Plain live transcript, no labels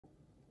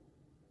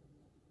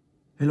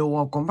Hello,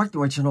 welcome back to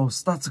my channel.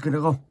 Start Squid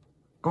được không?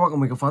 Các bạn cùng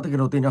mình khám phá từ cái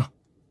đầu tiên nha.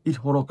 It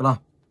Horror Club.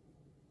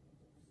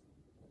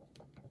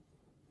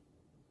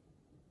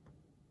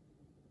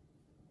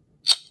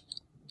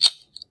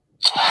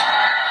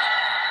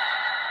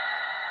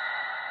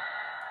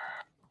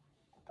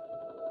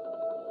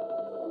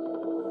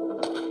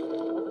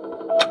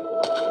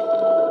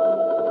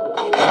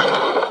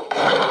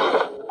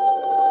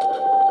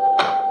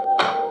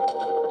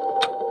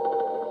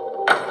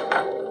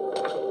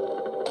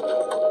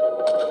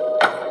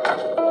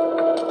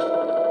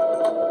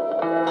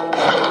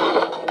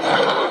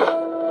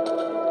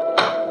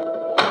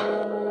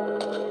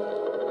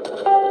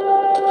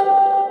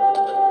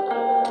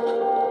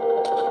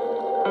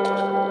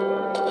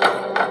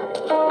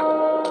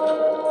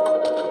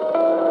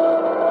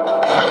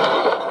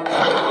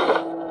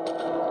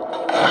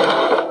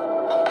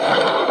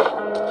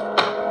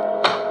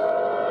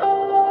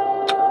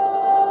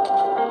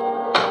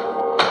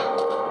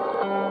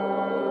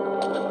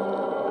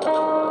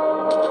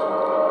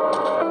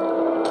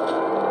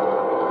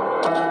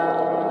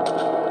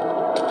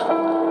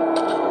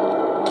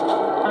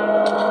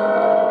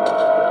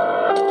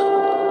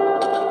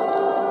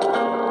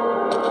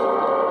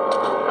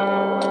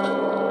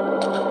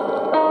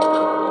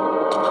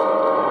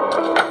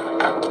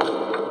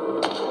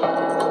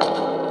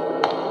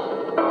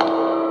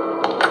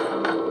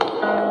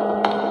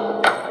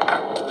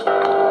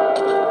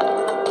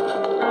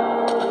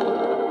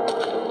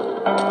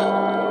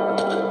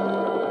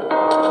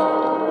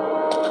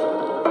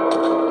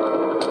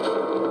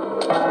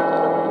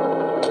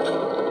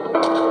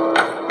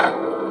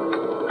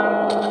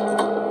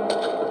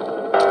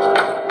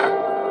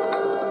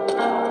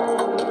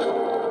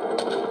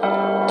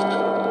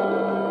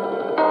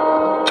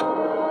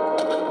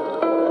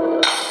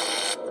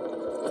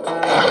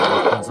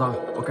 Rồi,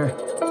 ok.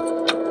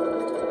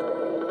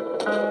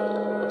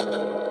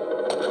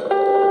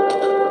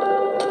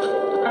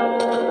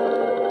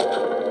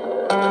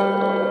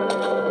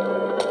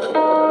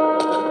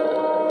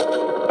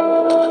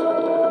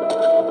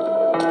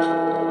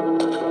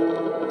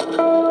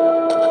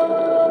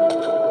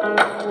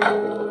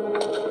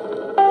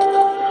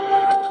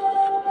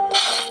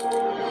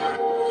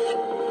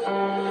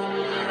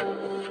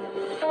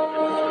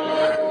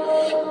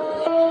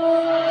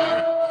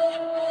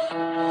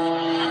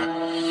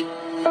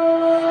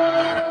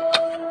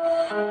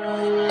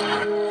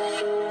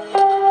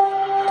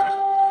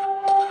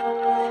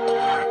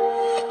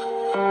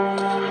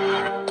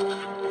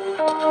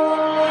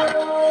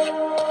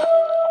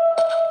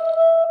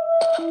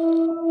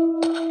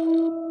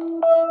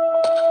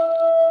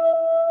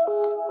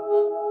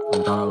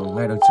 Ông ta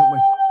ngay đằng trước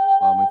mình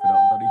và mình phải đợi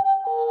ông ta đi.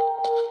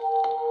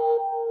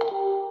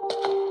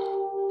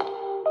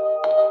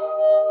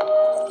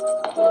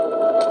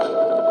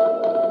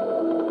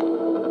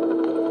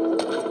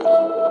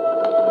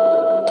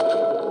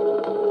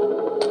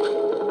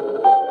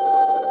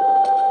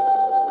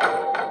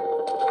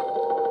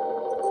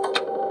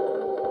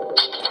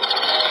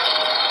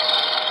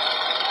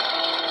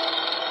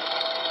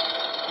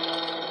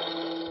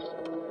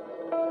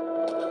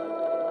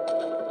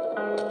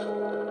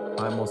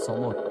 Hai một sáu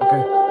một, ok.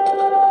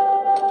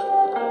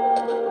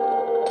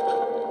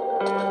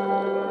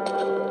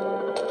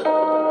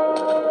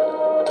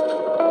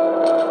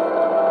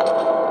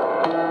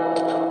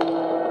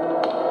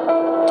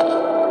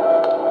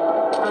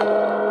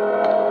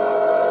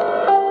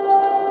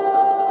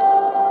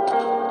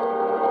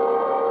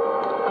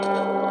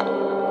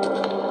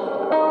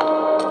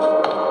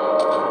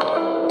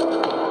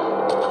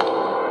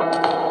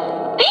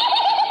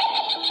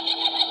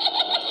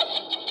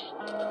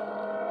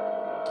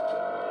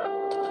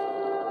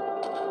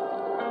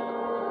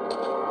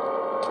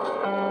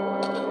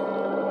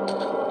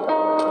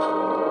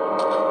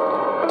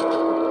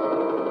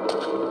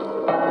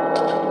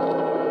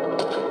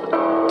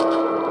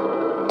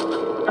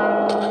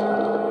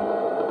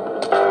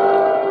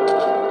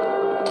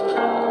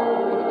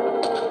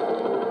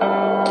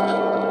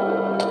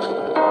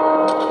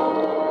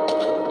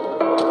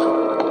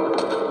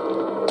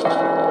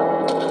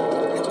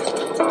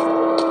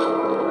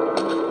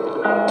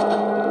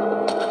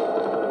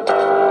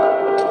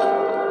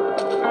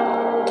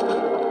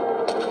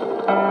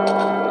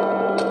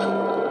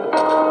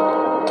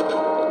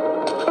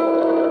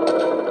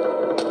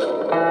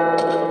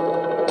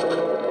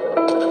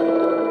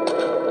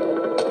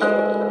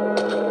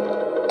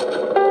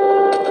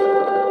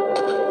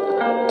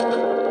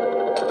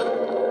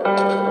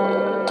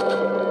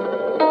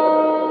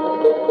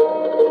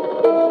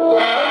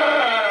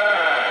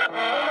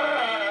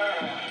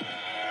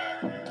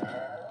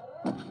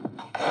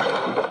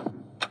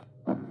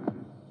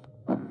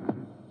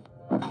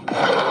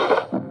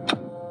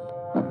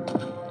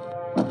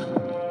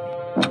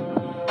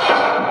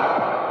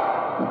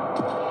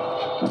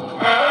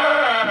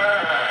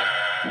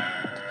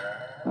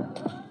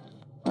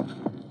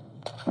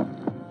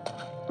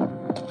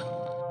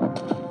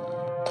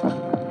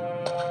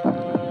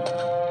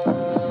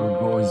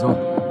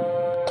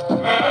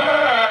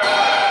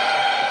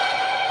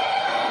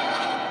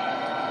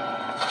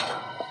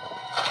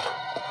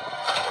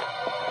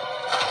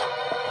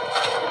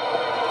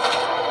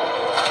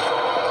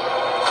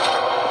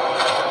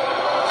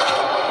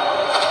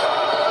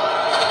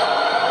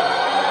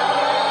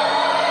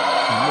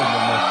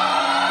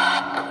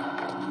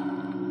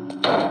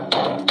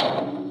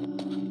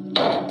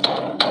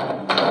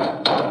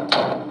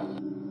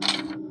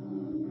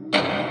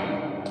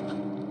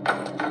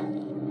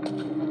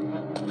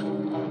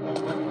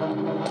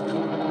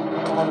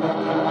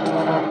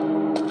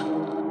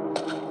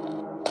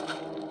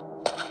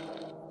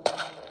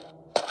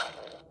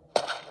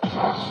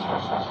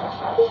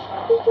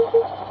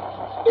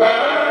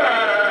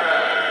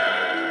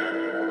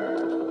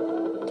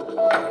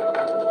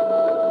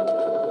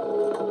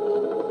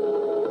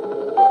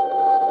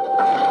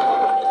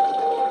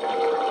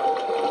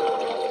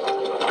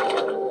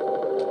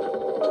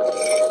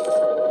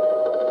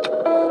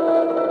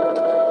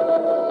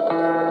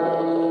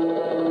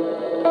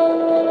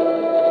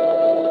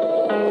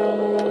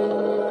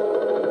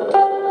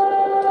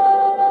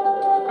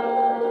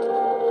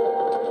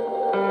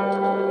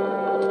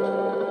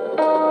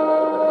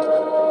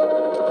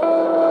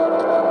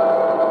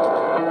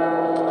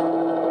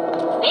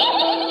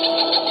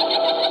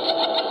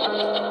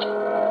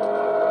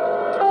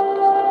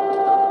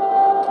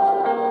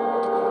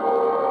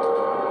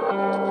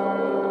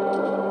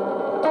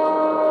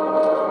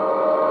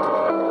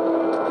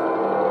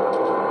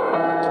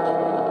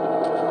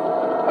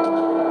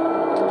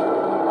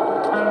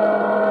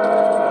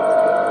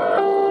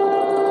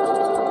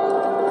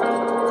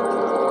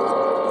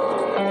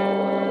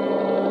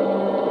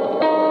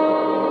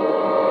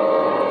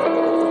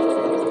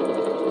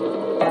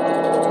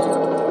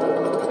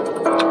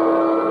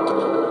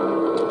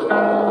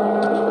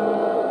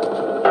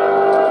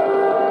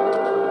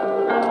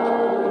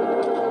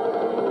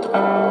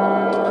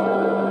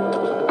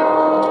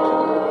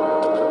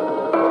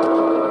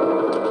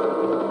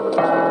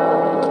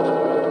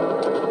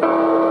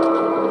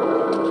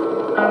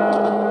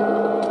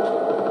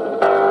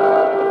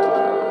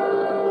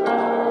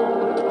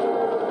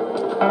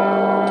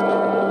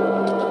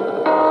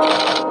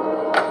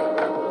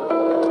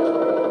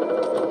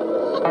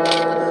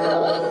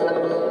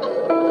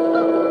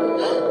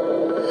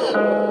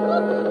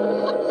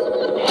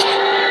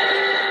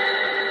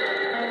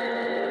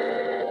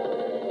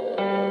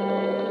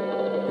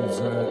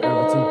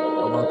 everything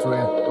about to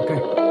end. Ok.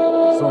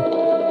 So,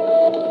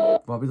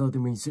 và bây giờ thì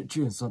mình sẽ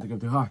chuyển sang game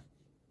thứ hai.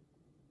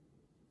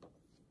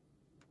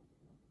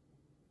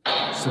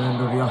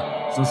 Slendrina,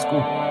 The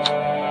Squid.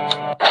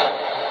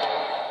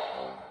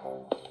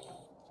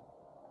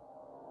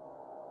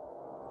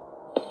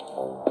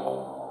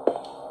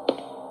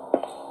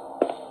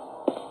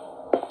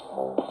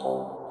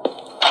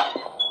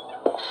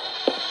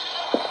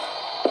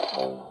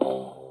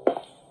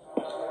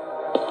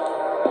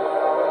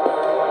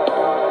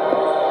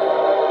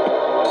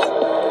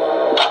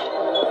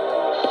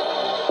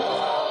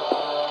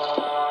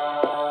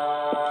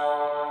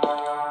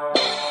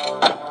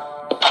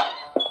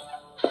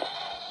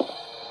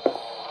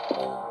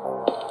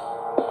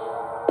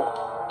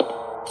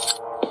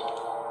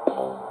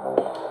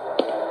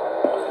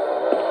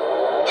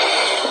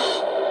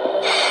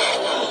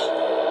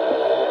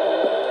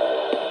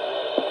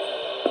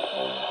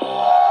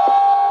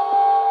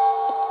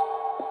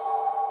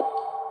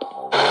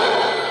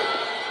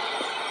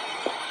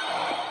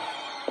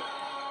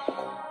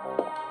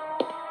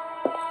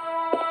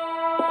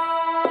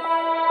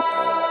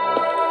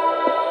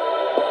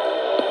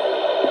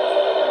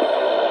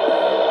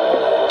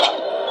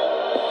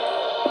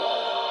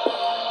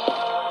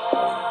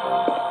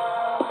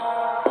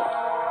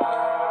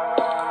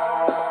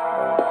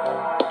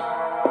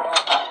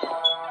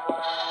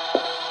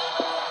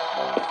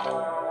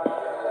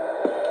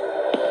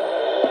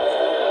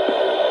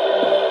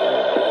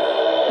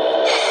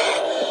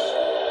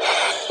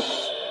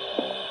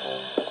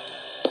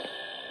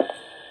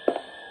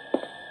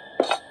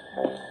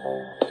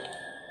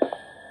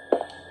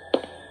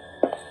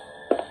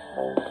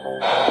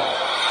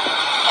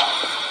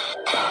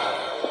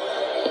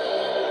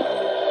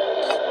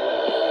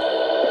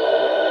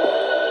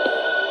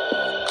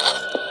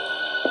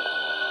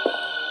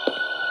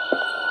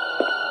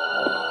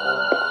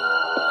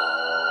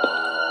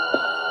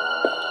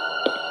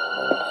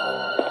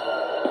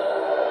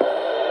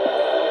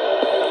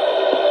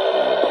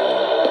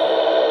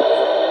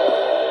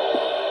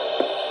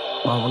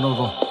 Món đồ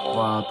rồi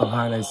và tầng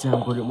 2 này xem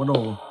có những món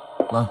đồ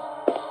vâng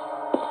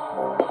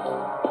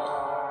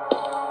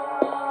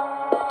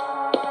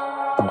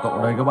tổng cộng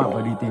ở đây các bạn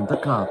phải đi tìm tất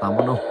cả 8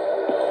 món đồ.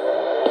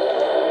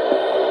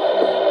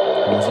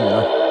 Có gì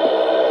đây?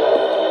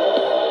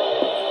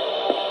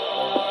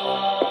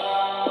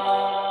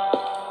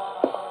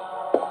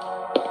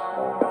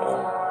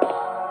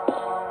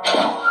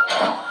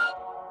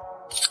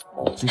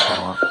 Chiếc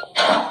khóa.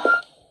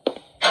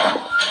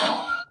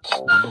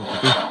 Món đồ thứ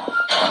tư.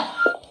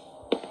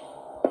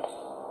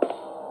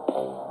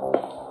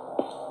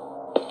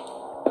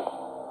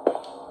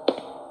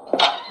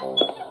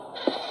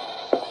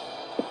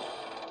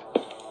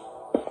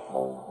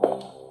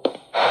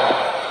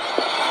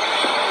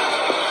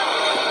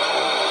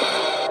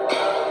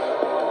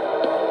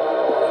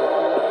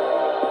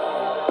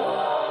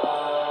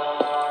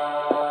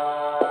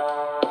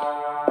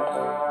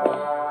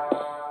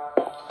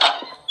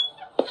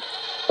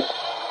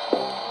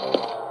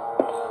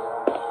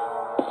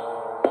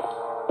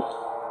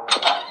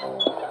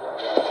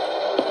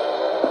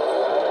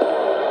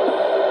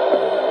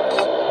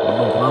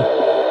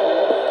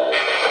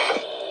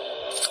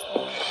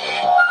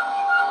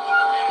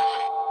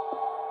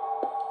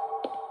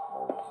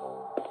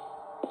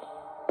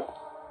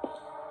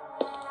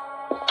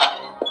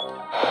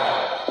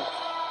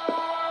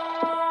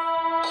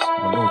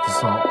 Món đồ thứ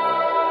 6.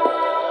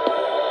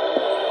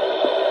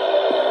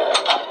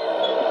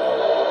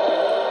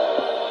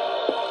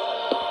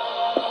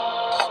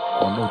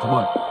 Món đồ thứ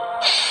 7.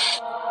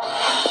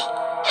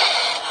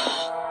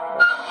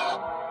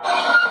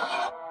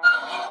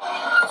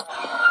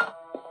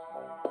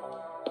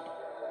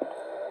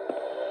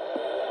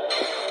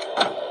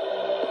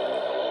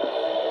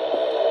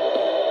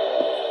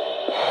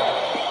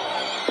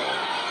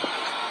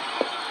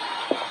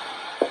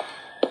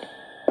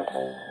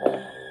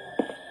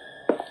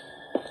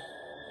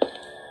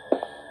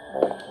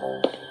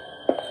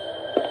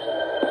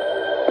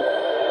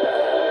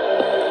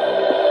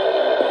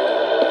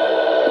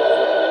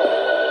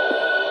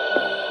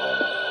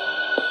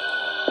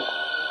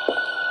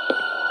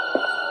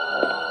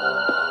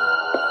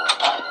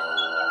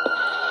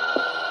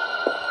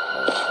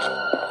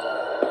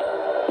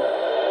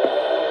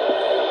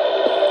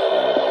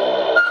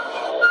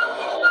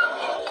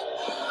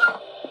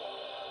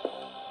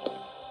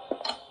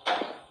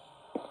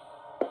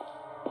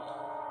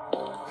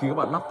 Khi các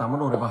bạn lắp 8 món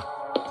đồ này vào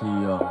thì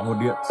nguồn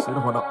điện sẽ được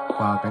hoạt động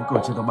và cánh cửa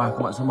trên tầng 3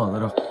 các bạn sẽ mở ra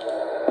được.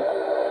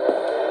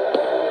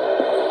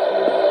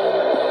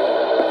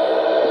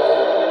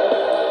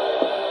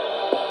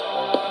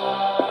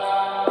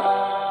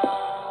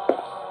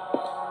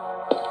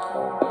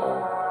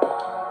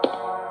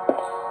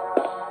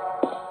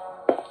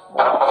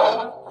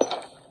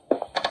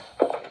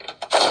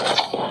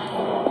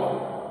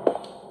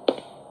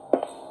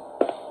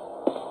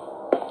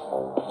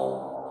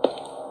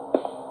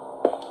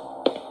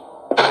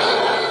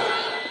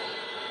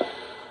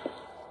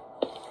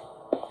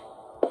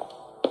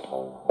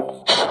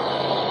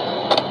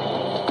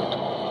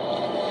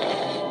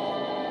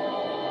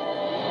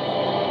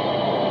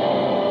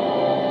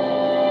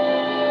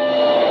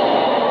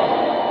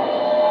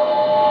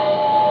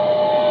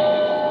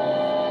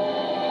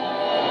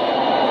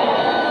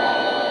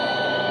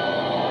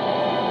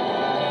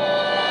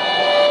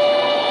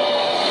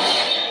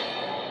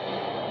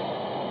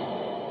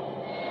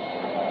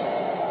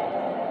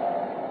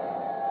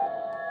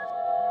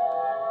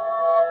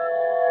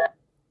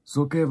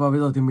 Ok, và bây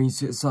giờ thì mình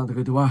sẽ sang tới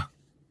cái thứ 3.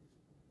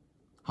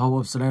 House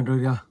of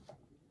Slendrina.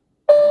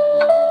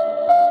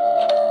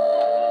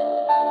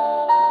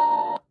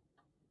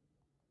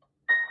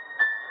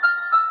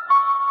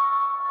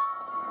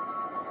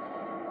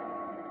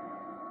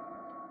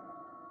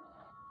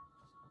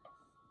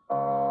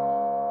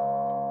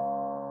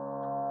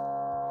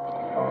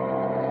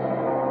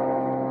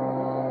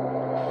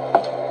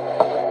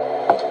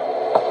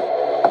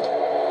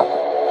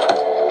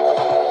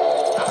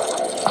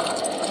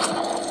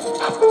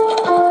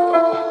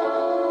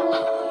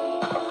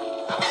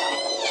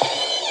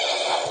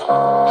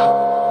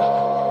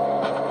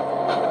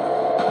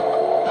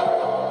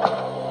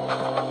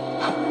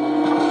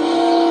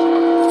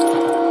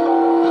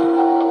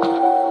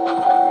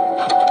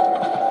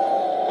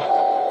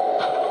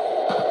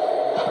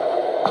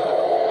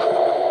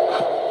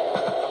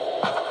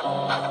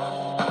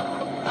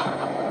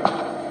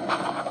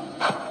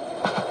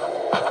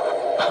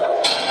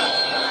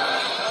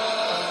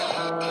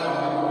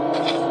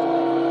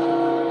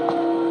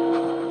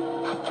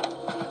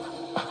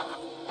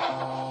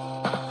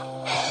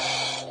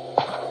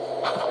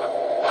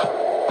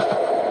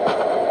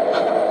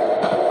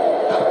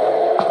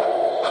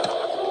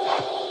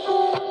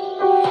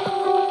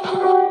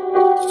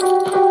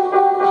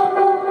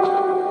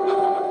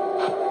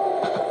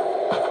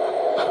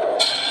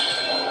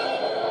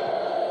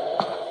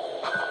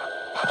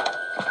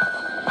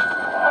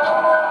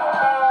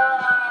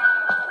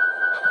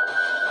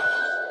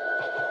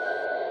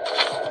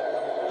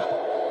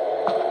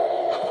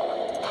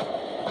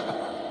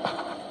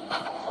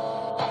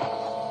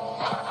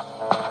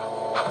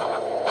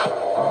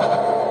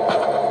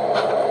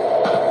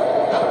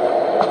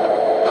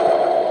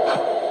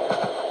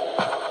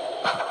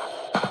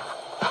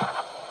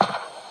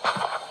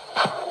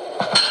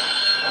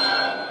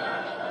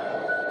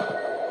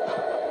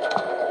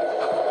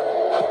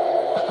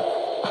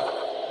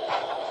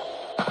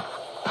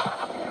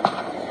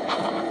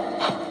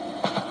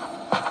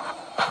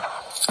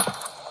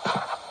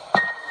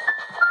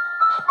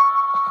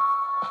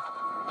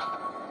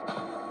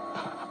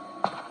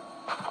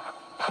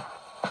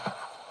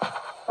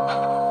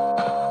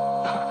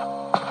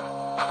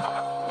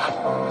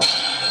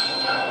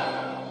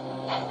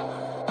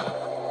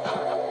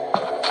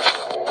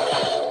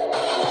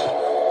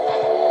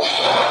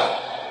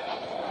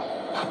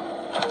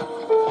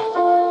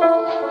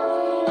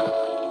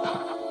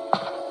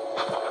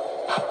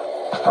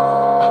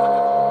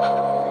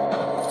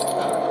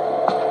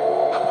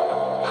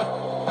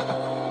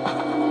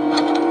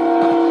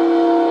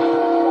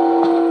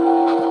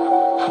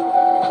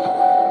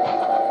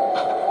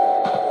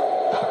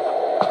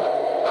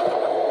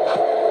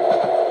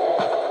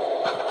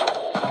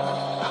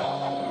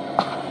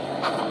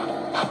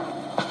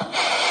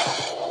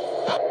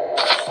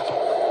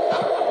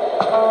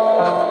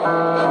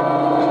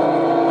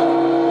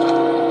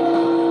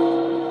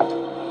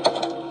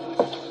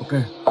 Ok,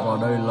 và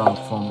đây là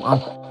phòng ăn.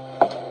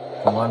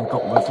 Phòng ăn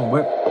cộng với phòng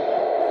bếp.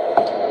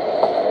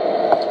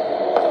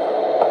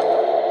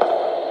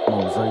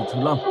 Mẩu giấy thứ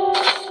 5.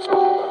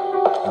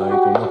 Đây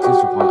có một chiếc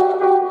chìa khóa.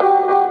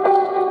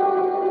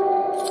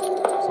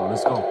 So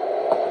let's go.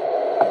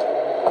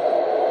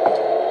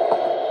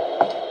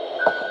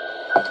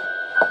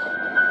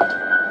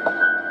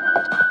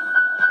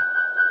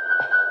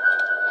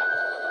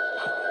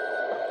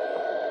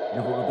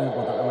 Nhiệm vụ đầu tiên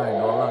của tựa này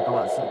đó là các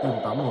bạn sẽ tìm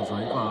 8 mẩu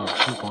giấy, và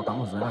khi có 8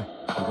 mẩu giấy này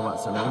thì các bạn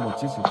sẽ lấy một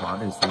chiếc chìa khóa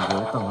để xuống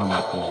dưới tầng hầm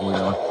của ngôi nhà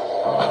này.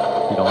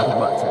 Khi đó thì các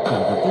bạn sẽ tìm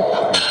kiếm tiếp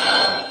để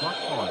thoát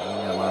khỏi ngôi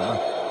nhà làng này.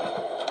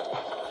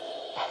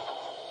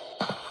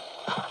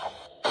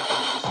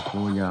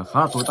 Ngôi nhà khá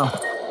là tối tăm,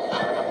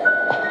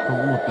 không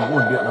có một tí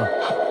nguồn điện nào,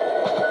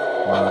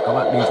 và các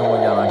bạn đi trong ngôi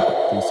nhà này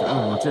thì sẽ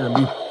dùng một chiếc đèn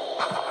pin.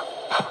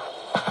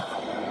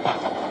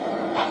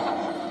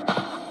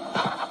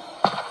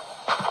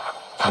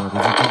 Rồi thì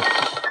di chuyển.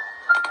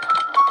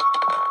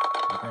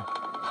 Ok.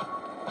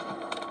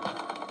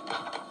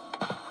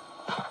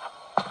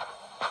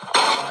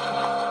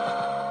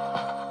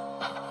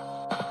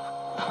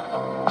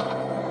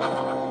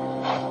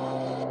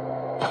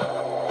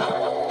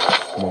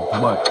 Màu thứ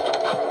 7.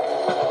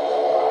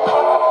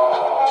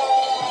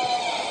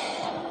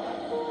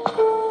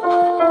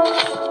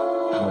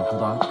 Màu thứ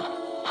 8.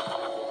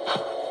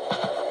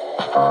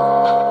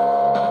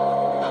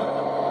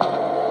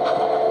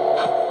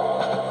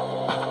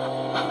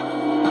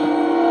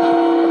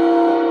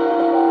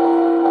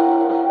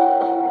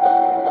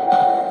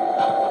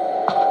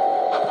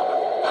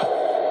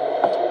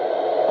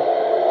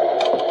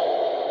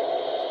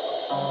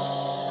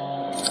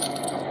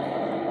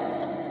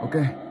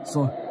 Ok,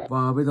 rồi,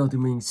 và bây giờ thì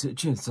mình sẽ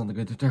chuyển sang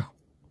cái tiếp theo.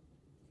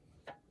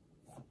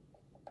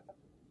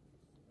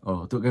 Ở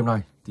tựa game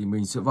này thì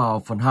mình sẽ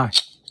vào phần 2,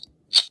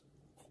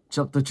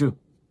 Chapter 2.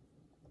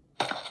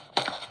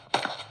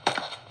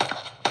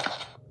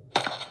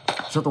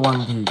 Chapter 1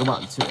 thì các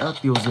bạn sẽ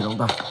tiêu diệt ông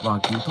ta và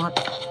cứu thoát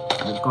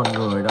những con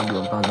người đang bị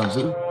ông ta giam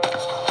giữ.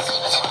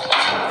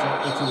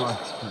 Chapter 2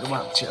 thì các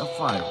bạn sẽ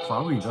phải phá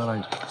hủy ra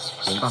này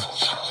của ông ta.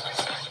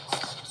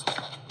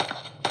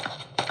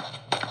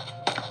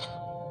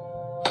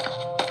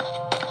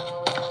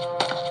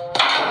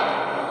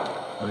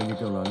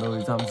 kiểu là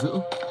nơi giam giữ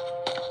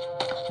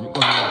những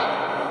con người.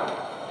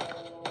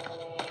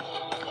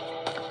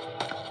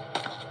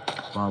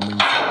 Và mình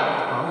sẽ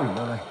phá hủy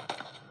nơi này.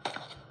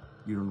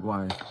 Đi đồn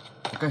ngoài.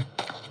 Ok.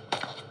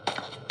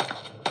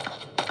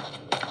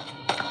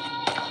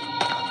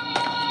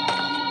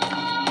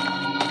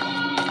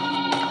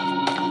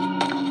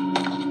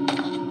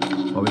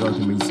 Và bây giờ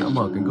thì mình sẽ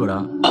mở cánh cửa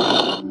đá.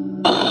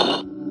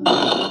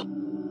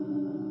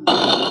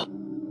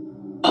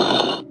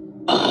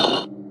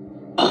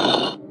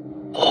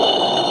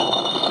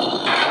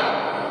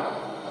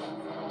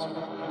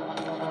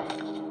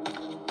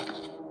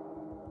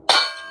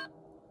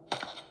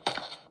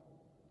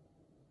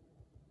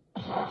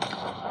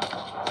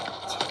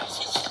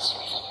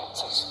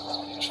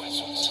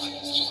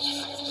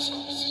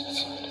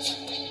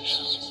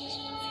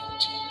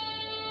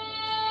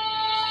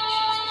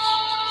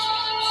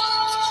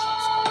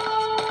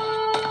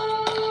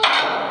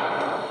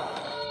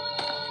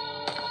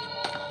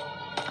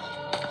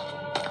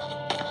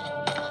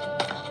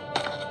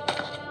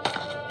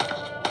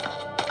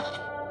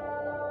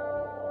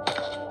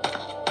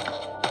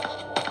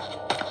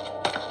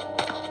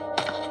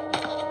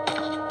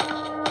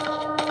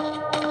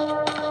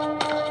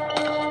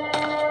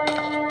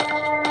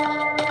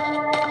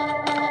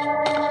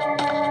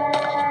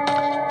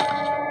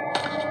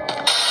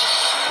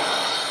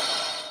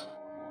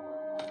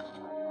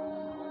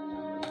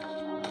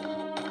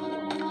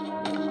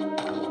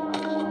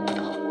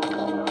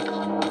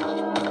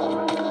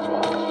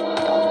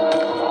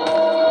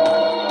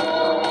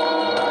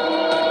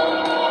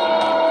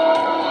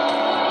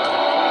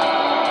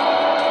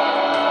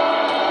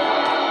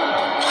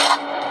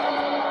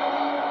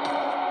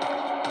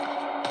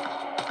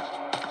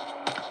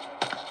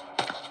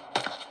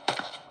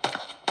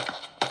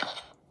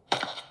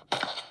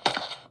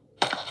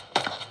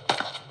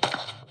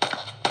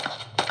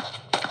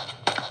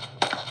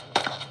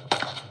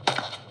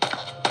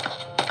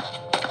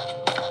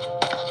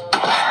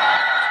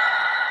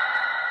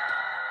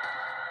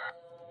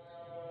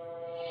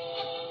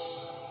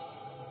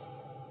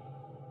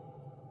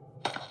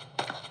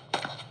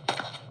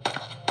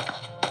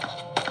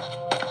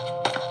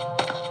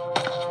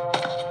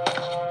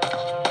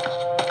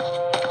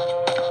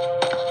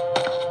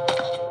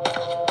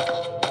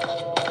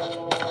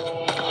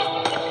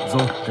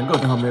 Rồi, cánh cửa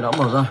tầng hầm này đã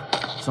mở ra.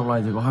 Trong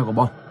này thì có 2 quả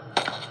bom.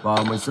 Và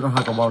mình sẽ đặt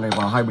 2 quả bom này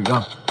vào 2 bình ga.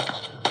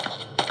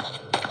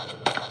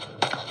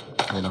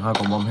 Đây là 2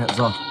 quả bom hẹn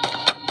giờ.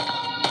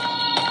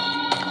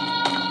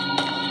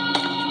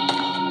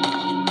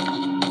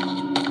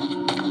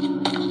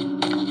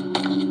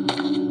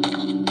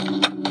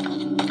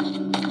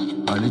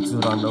 I need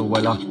to run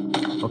away là.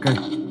 Ok.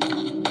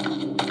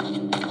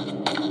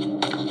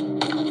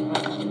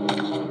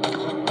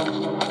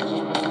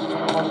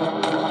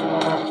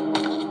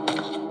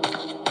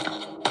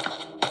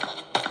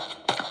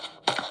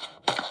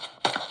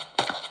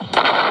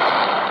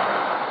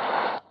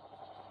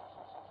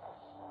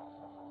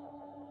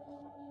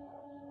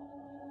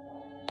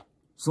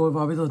 Rồi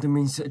và bây giờ thì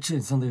mình sẽ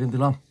chuyển sang tới game thứ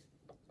 5.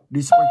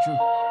 Dispatcher.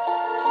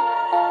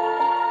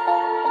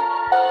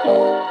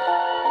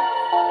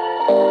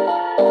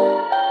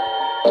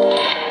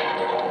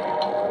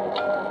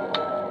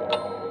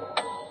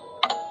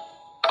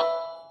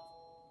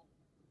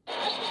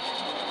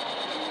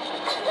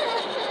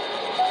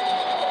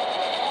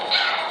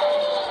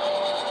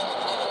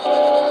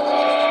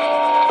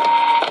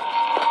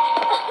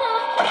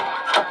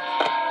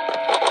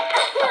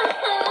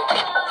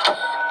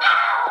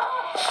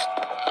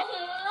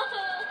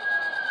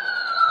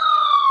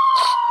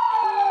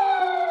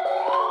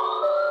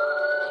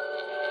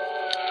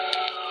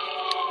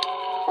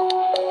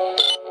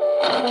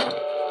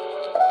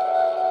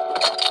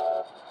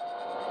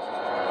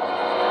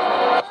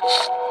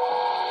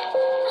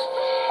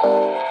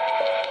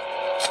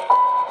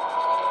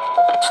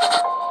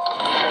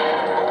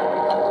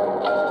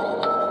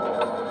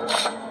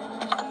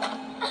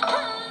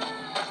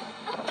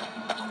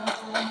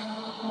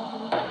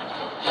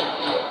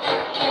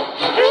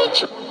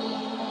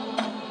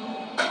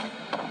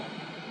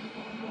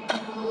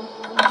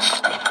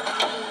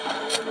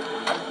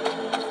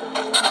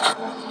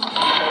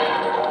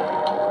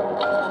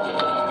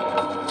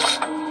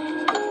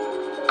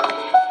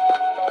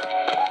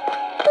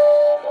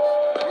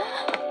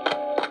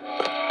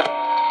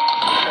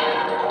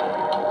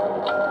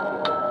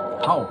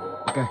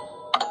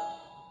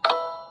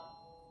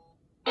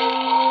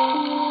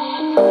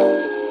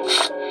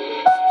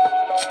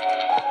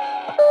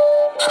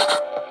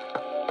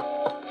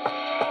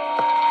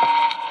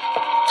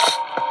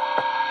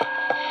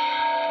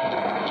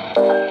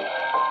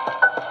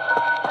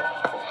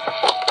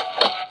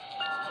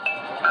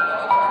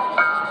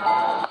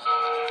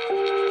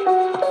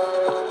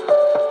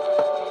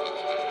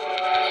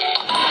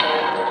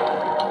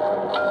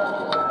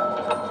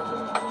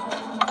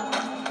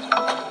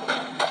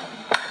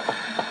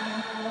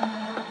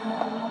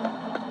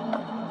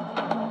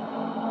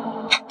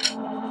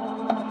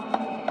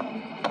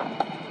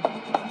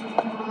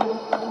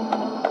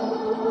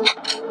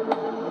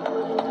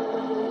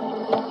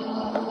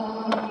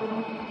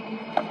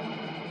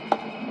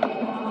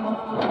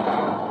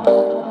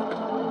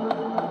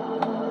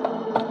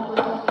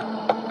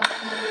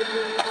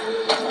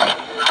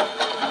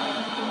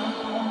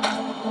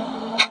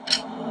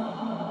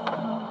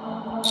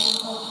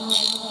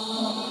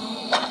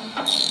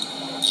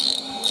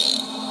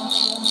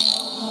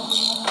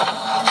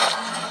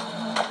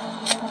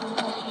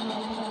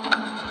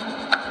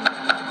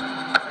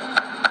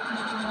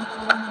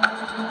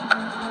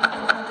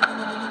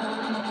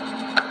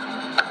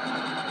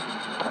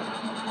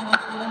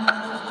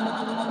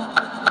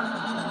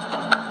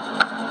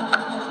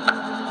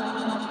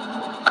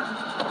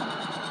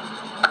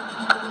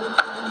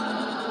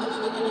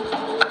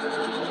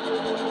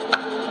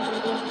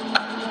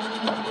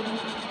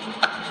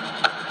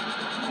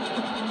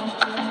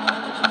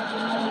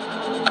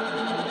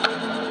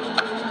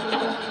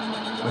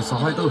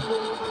 1624.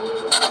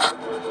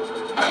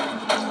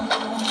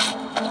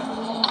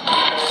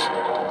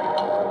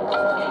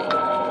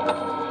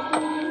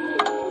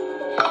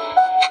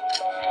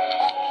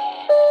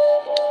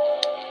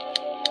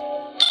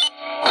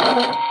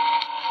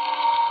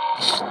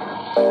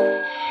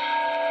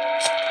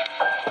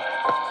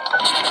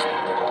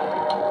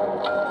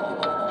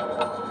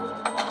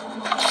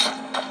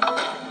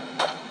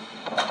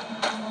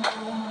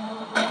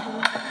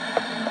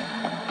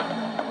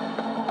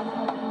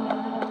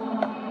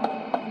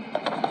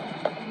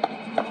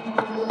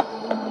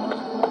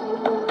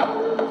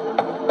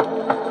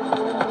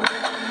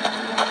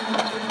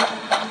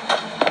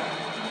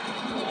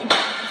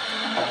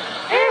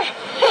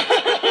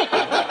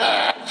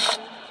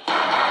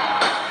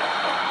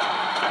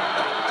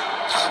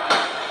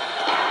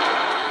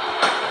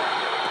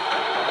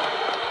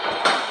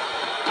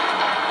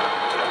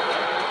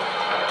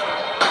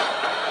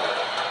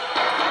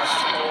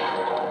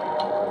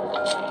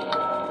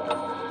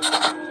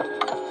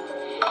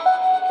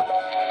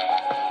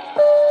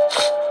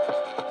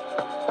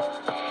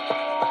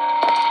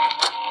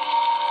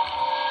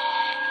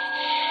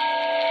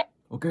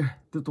 Ok,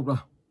 tiếp tục nào.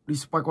 Đi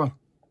spy quan.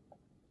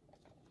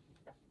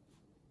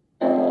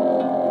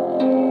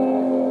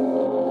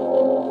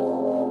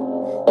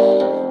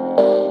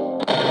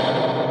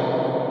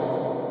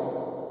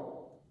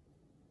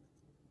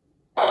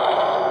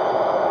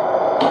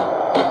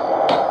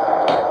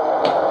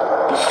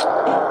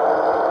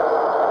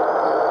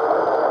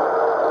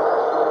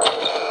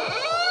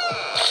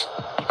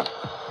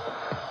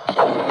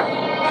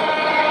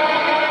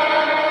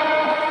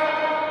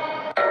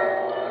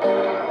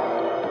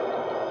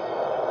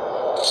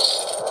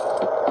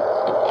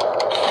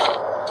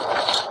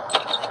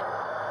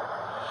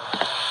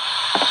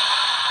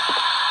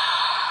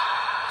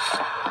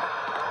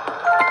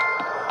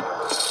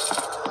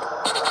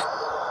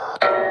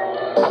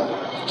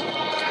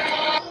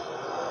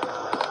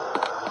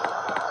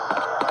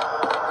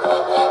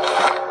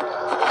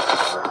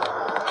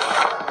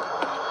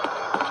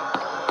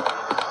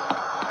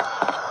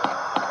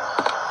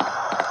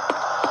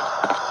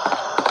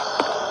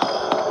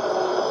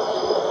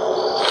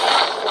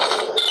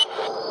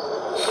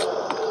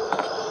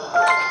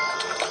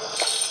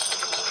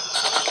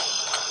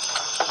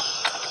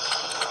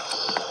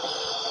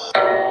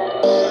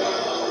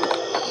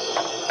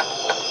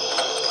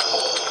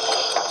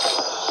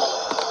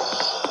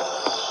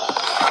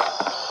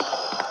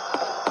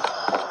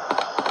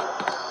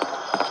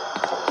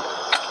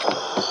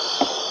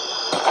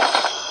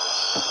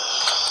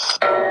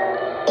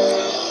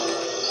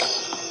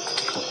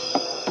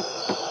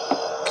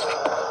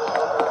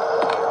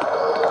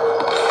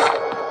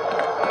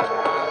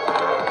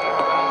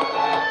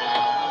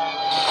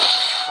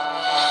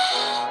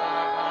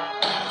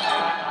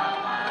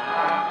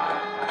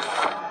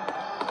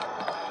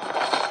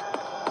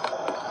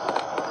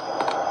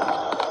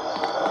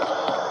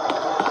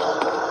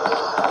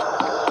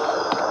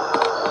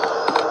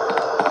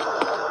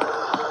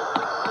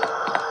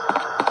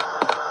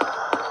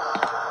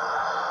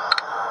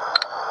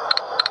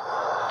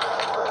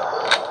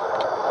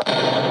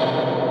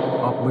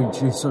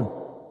 Jason.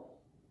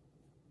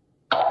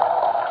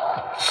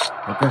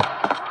 Ok.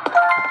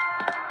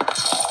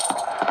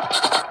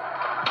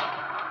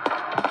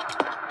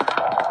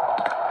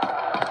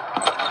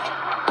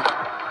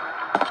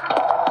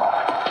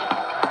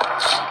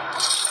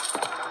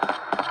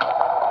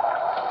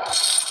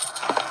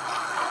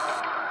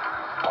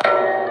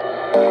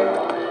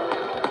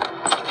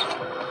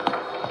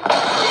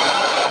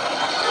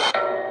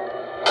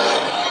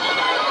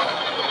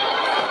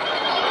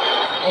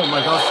 Oh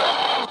my god.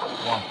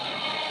 Wow.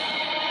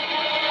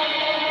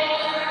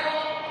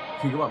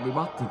 Khi các bạn bị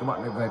bắt thì các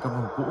bạn lại về căn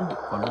phòng cũ,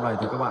 còn lúc này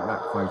thì các bạn lại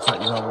phải chạy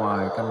ra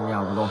ngoài căn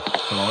nhà vừa rồi,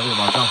 sau đó thì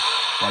vào trong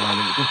và làm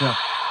nhiệm vụ tiếp theo.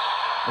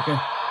 Ok,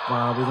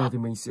 và bây giờ thì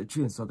mình sẽ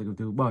chuyển sang tựa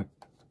thứ 7,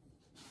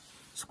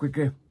 Squid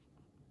Game.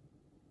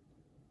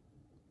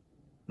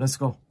 Let's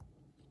go.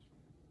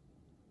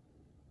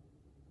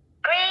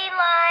 Green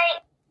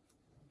light.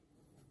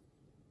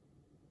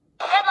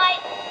 Red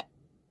light.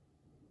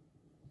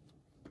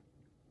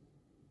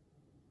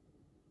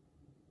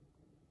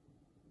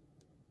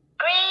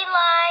 Green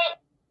light.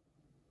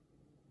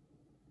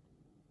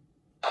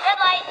 Red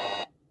light.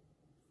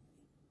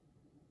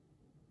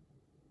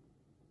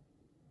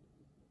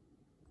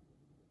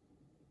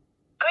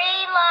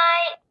 Green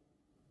light.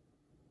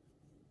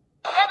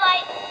 Red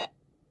light.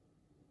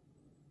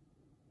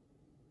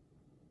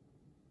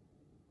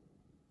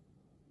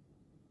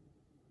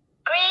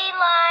 Green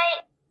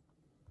light.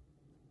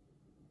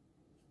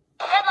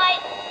 Red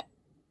light.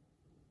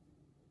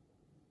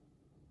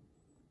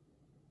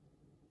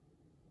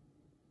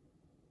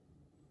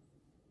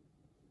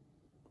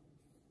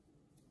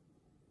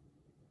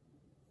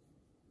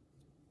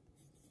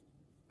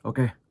 Ok.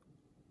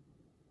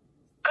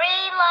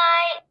 Green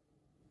light.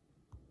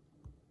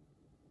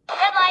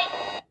 Red light.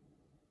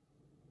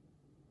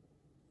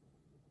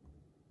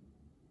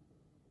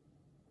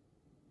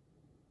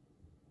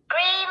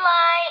 Green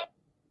light.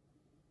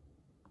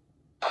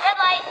 Red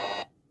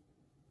light.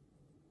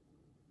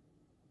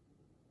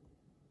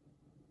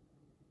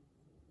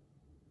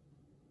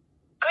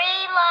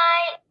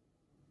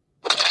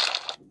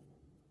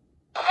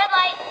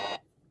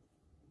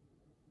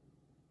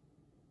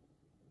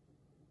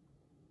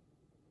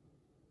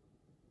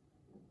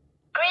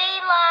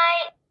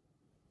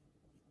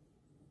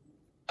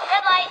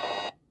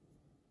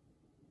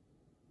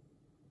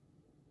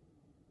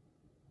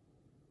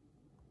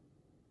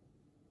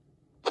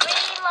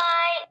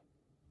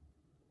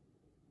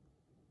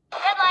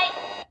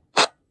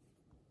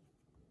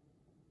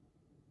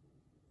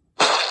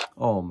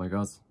 Oh my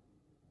god.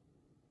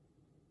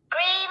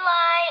 Green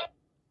light.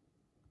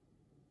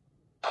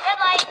 Red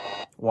light.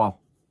 Wow.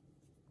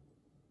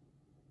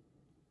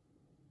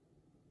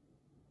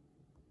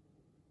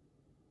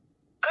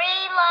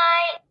 Green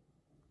light.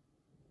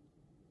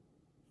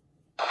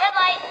 Red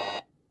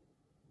light.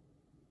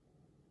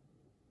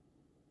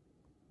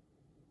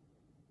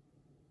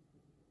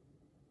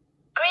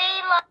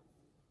 Green light.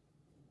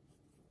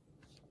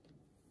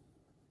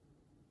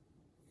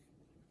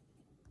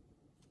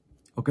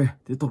 Ok,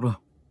 tiếp tục nào.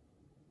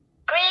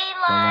 Green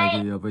Càng ngày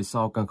light. thì về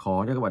sau càng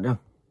khó nha các bạn nhé.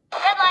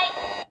 Red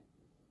light.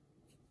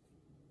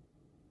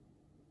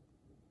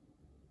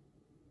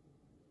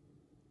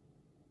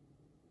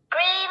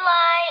 Green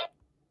light.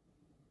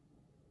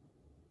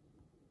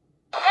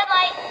 Red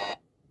light.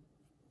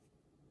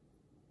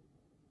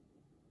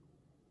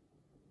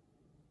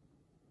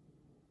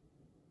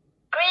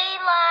 Green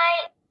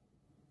light.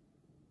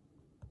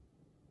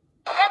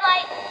 Red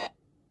light.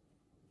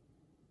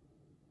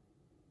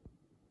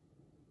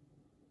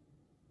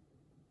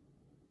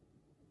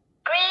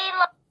 Green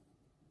light.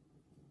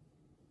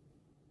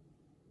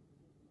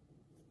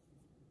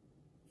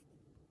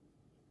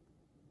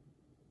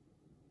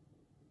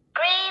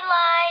 Green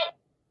light.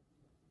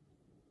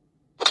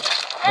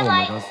 Red Oh my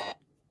light. god.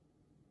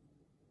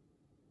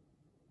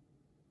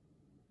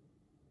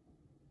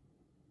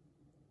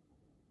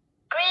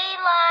 Green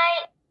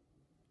light.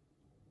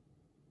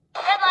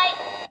 Red light.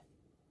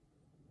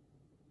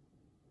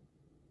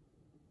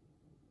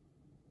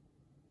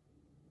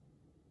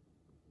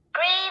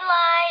 Green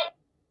light.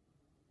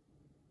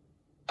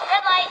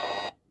 Red light.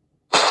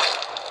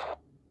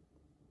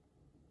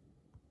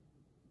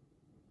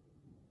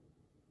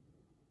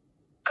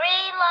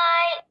 Green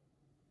light.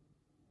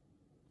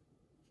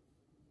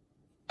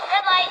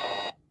 Red light.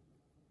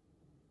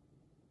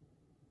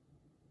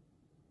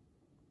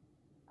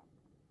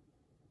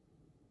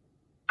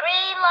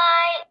 Green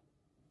light.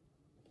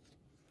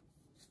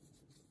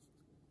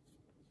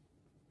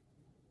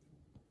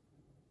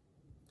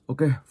 Ok,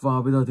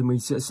 và bây giờ thì mình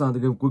sẽ sang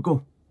tới game cuối cùng.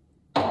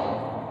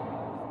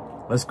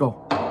 Let's go.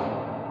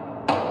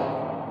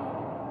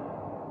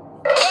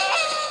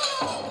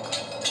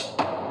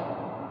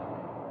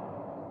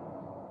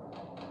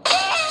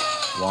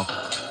 Wow.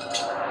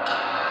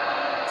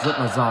 Rất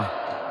là dài.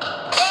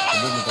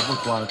 Không biết mình có vượt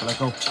qua được cái này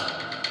không?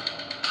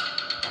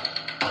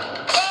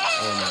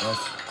 Oh my god.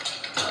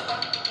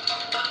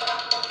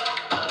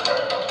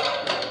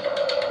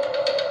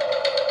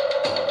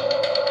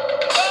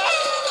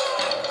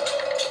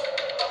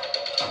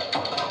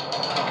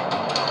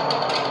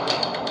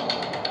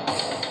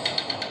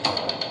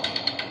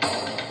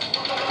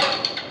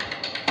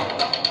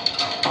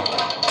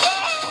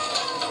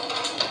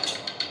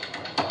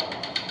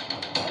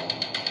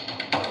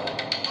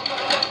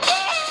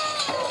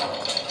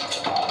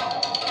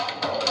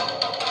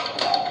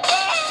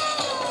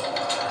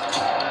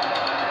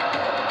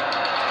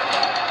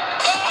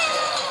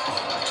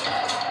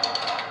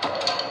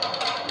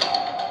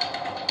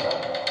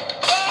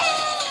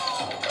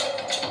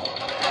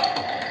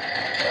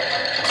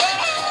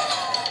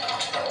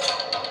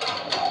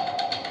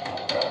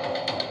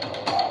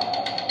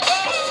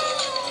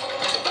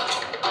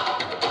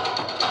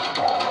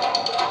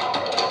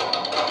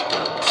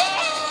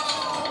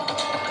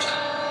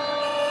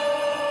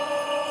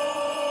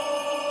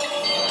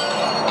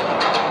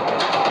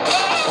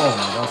 Oh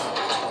my god.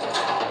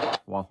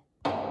 Wow.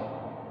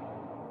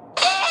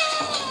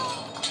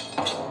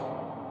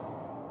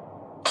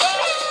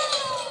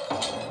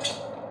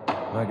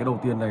 Này, cái đầu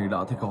tiên này đã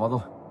thấy khó rồi.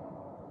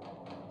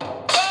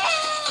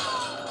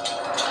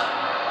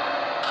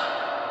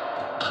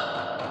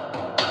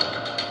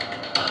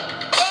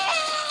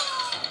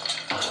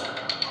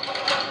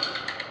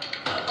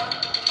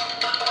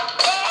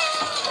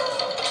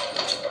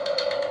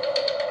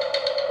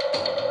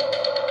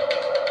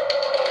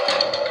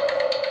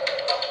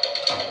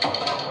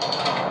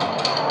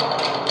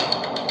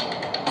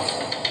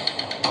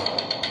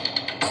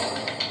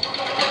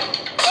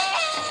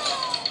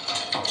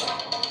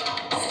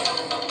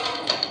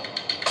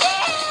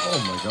 Oh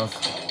my god.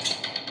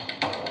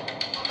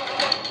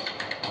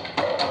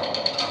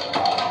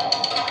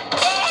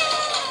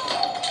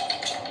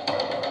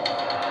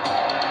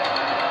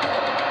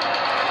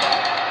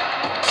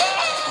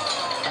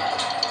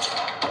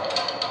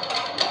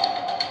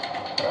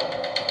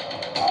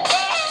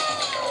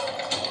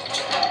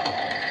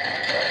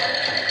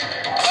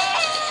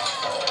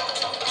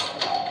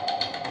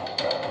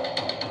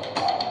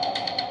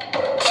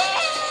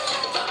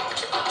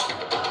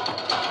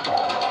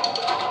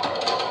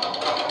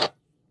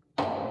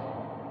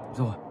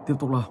 Rồi, tiếp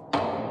tục nào.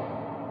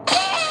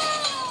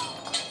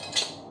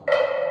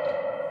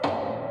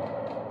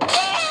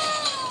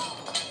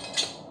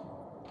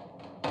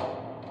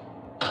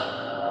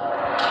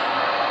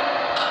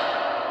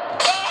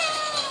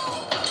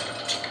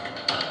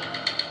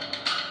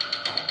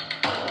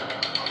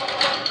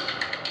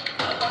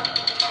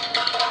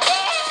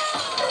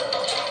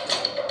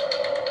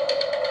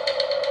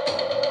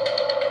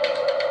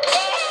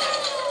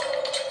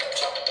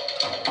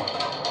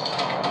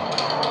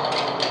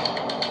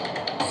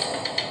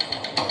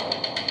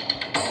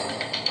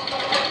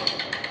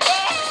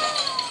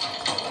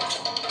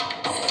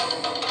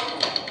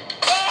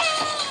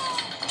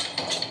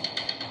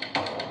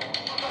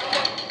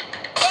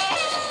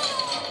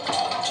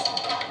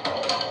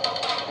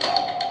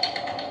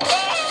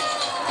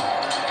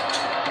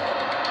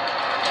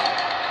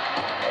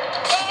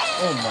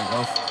 Oh my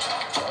god.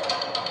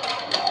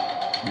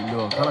 Bị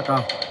lừa khá là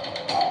cao.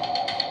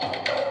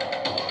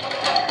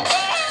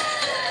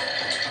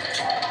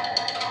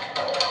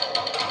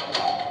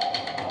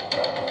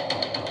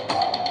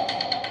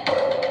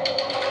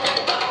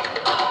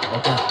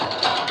 Ok.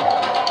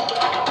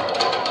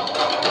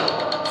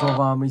 Rồi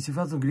và mình xin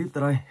phép dừng clip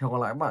tại đây. Hẹn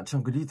gặp lại các bạn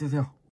trong clip tiếp theo.